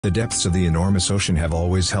The depths of the enormous ocean have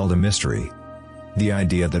always held a mystery. The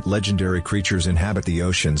idea that legendary creatures inhabit the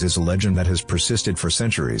oceans is a legend that has persisted for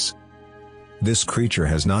centuries. This creature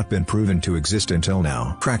has not been proven to exist until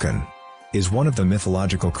now. Kraken is one of the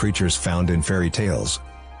mythological creatures found in fairy tales.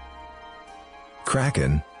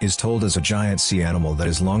 Kraken is told as a giant sea animal that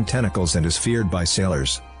has long tentacles and is feared by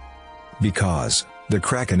sailors. Because the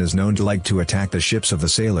Kraken is known to like to attack the ships of the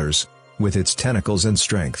sailors with its tentacles and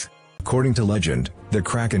strength. According to legend, the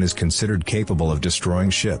Kraken is considered capable of destroying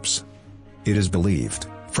ships. It is believed,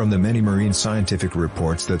 from the many marine scientific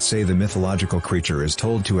reports that say the mythological creature is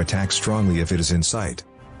told to attack strongly if it is in sight.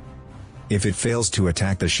 If it fails to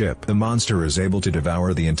attack the ship, the monster is able to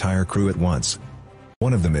devour the entire crew at once.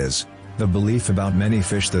 One of them is the belief about many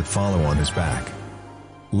fish that follow on his back.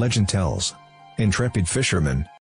 Legend tells intrepid fishermen